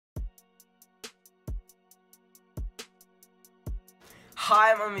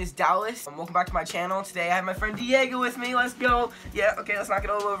Hi, my name is Dallas. Welcome back to my channel. Today I have my friend Diego with me. Let's go. Yeah, okay, let's not get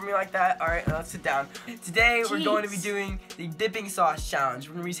all over me like that. Alright, let's sit down. Today we're going to be doing the dipping sauce challenge.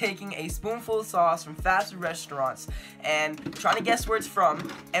 We're going to be taking a spoonful of sauce from fast food restaurants and trying to guess where it's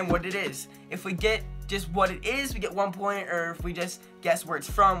from and what it is. If we get just what it is, we get 1 point, or if we just guess where it's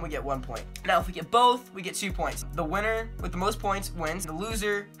from, we get 1 point. Now, if we get both, we get 2 points. The winner with the most points wins. The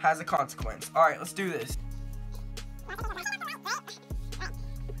loser has a consequence. Alright, let's do this.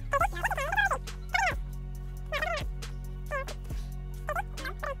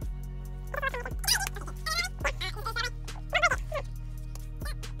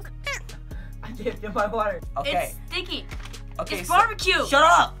 I can't get my water. Okay. It's sticky. Okay, it's barbecue. Shut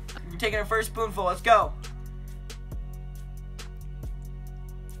up! You're taking a first spoonful. Let's go.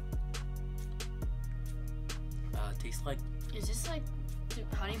 It tastes like... Is this like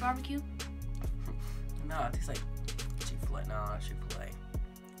honey barbecue? No, it tastes like Chick-fil-A. No, not Chick-fil-A.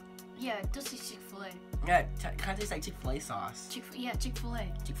 Yeah, it does taste Chick-fil-A. Yeah, it kind of tastes like Chick-fil-A sauce. Chick-fil-A.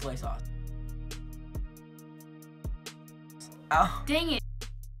 Chick-fil-A sauce. Ow. Dang it.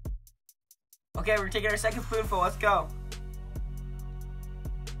 Okay, we're taking our second spoonful. Let's go.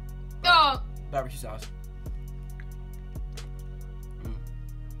 Oh. Barbecue sauce.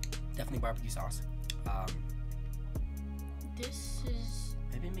 Definitely barbecue sauce. This is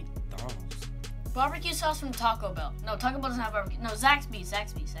Maybe McDonald's. barbecue sauce from Taco Bell. No, Taco Bell doesn't have barbecue. No, Zaxby's.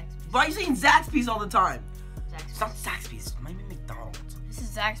 Why are you saying Zaxby's all the time? Zaxby's. It's not Zaxby's. It might be McDonald's. This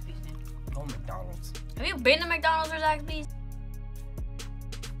is Zaxby's, dude. Go McDonald's. Have you been to McDonald's or Zaxby's?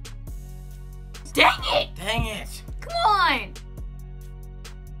 Dang it! Dang it. Come on!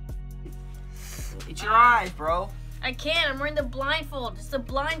 It's your eyes, bro. I can't. I'm wearing the blindfold. It's the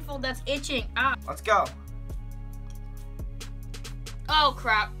blindfold that's itching. Ah. Let's go. Oh,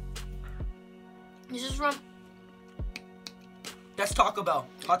 crap. This is from... That's Taco Bell.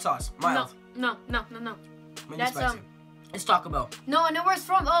 Hot sauce. Mild. No. Maybe That's, spicy. It's Taco Bell. No, I know where it's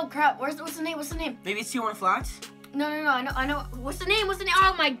from. Oh, crap. What's the name? Maybe it's Tijuana Flats? No. I know. What's the name?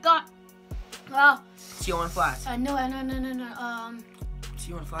 Oh, my God. Oh. Tijuana Flats. No.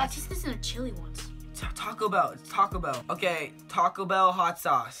 Tijuana I Flats. tasted this in a chili once. Taco Bell. It's Taco Bell. Okay, Taco Bell hot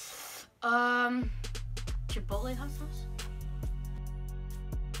sauce. Chipotle hot sauce?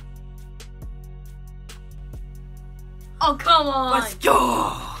 Oh, come on. Let's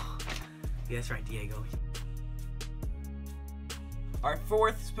go. Yeah, that's right, Diego. Our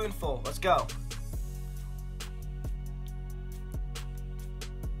fourth spoonful. Let's go.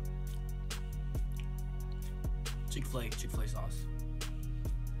 Chick-fil-A sauce.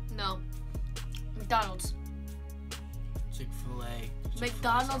 No. McDonald's. Chick-fil-A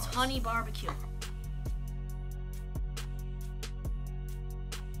McDonald's sauce. honey barbecue.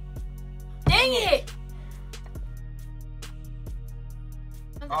 Dang it!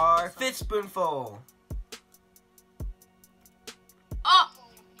 Our fifth spoonful. Oh!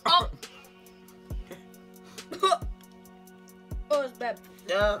 Oh, it's bad.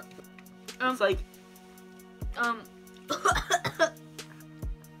 Yeah. It's like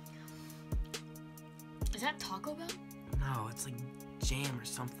Is that Taco Bell? no, it's like jam or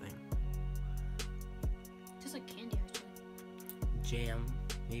something. Tastes like candy, actually. Jam,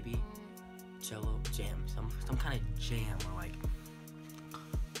 maybe. Jello, jam, some kind of jam or like.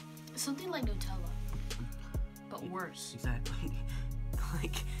 Something like Nutella, but worse. Exactly.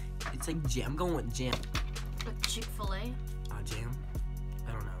 Like it's like jam. I'm going with jam. Like Chick-fil-A? Jam?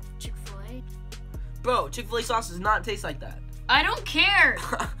 I don't know. Chick-fil-A? Bro, Chick-fil-A sauce does not taste like that. I don't care.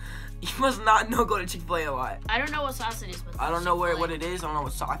 You must not go to Chick-fil-A a lot. I don't know what sauce it is, but I don't know what it is. I don't know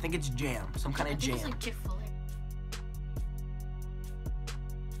what sauce. I think it's jam. Some kind of jam. It's like Chick-fil-A.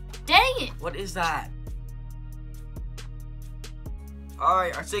 Dang it! What is that?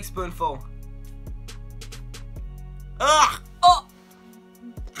 Alright, our sixth spoonful. Ugh! Oh!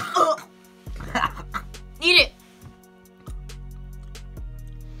 Eat it!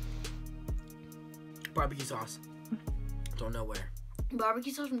 Barbecue sauce. Don't know where.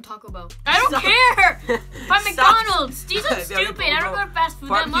 Barbecue sauce from Taco Bell. I don't care! By McDonald's! These are stupid. I don't go to fast food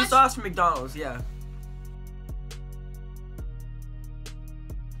that Barbecue much. sauce from McDonald's, yeah.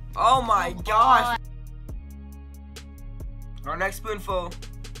 Oh my gosh. Our next spoonful.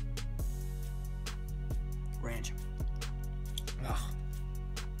 Ranch. Ugh.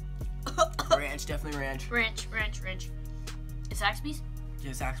 Ranch, definitely ranch. Ranch. Is Zaxby's?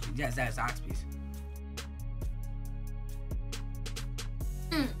 Yeah, Zaxby's. Yeah, that's Zaxby's.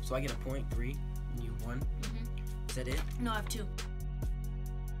 So I get a point, 3, and you 1. Is that it? No, I have 2.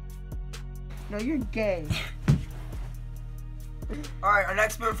 No, you're gay. Alright, our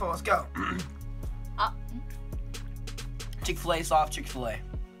next spoonful, let's go. Chick-fil-A soft Chick-fil-A.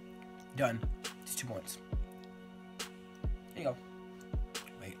 Done. It's 2 points. There you go.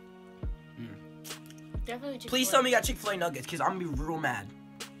 Wait. Definitely Chick-fil-A. Please tell me you got Chick-fil-A nuggets, because I'm going to be real mad.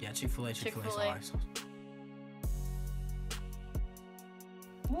 Yeah, Chick-fil-A sauce.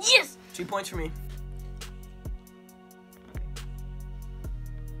 Yes! 2 points for me.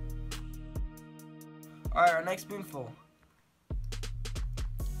 Alright, our next spoonful.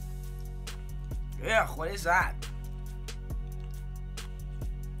 Yeah, what is that?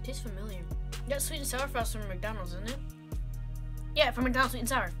 Tastes familiar. You got sweet and sour sauce from McDonald's, isn't it? Yeah, from McDonald's, sweet and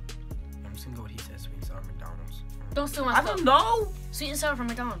sour. I'm just gonna go what he says, sweet and sour McDonald's. Don't steal my I stuff. don't know! Sweet and sour from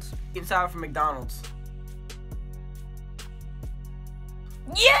McDonald's. Sweet and sour from McDonald's.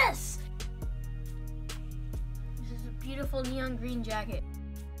 Yes! This is a beautiful neon green jacket.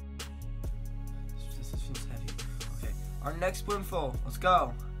 This feels heavy. Okay, our next spoonful. Let's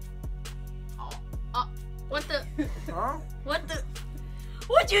go. What the? Huh? What the?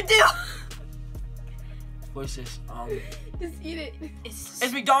 What'd you do? What's this? Just eat it.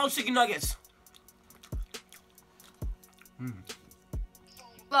 It's McDonald's chicken nuggets.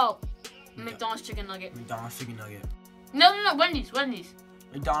 Oh, McDonald's chicken nugget. McDonald's chicken nugget. No, Wendy's.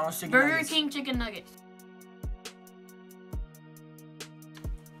 McDonald's chicken Burger nuggets. King chicken nuggets.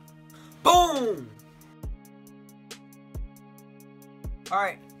 Boom!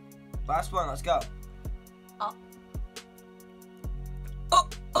 Alright, last one, let's go.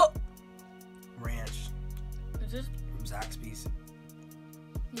 Ranch Is this? from Zaxby's.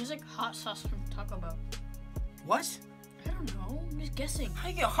 There's like hot sauce from Taco Bell. What? I don't know. I'm just guessing. How do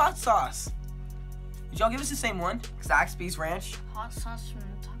you get hot sauce? Did y'all give us the same one? Zaxby's ranch? Hot sauce from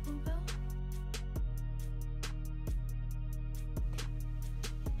Taco Bell?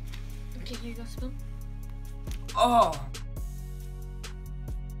 Okay, here you go, spoon. Oh!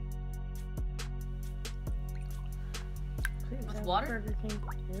 With water? Burger King.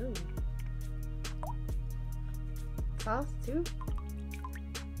 Ew. Sauce too?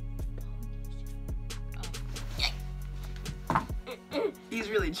 He's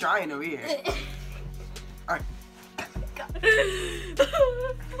really trying over here. Alright.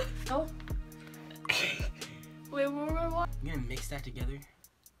 Oh. Wait, what? You gonna mix that together?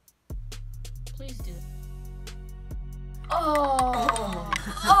 Please do. Oh.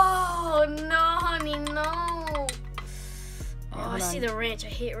 Oh, no, honey, no. Oh, I see the ranch. I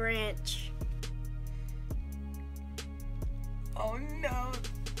hate ranch. Oh no.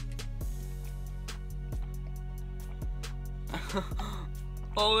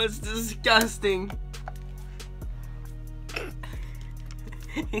 Oh, it's disgusting.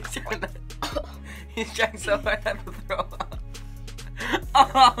 He's trying so hard not to throw up.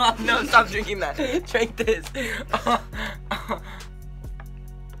 Oh, no, stop drinking that. Drink this. Oh, oh.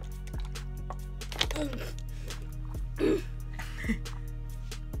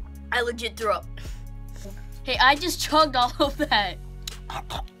 I legit threw up. Hey, I just chugged all of that.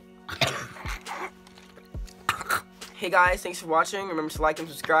 Hey guys, thanks for watching. Remember to like and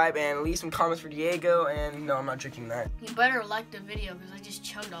subscribe and leave some comments for Diego. And no, I'm not drinking that. You better like the video because I just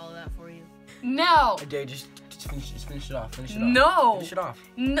chugged all of that for you. No. I dare just finish it off. Finish it off. No. Finish it off.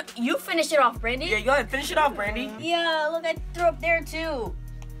 No, you finish it off, Brandy. Yeah, go ahead. Finish it off, Brandy. Yeah, look, I threw up there too.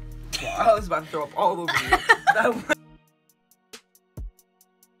 Well, I was about to throw up all over you. That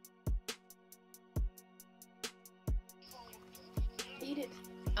Eat it.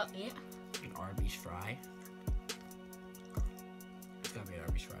 Oh, yeah. An Arby's fry. It's gotta be an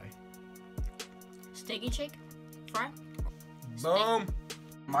Arby's fry. Steak and shake? Fry? Boom.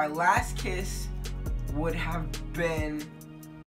 My last kiss would have been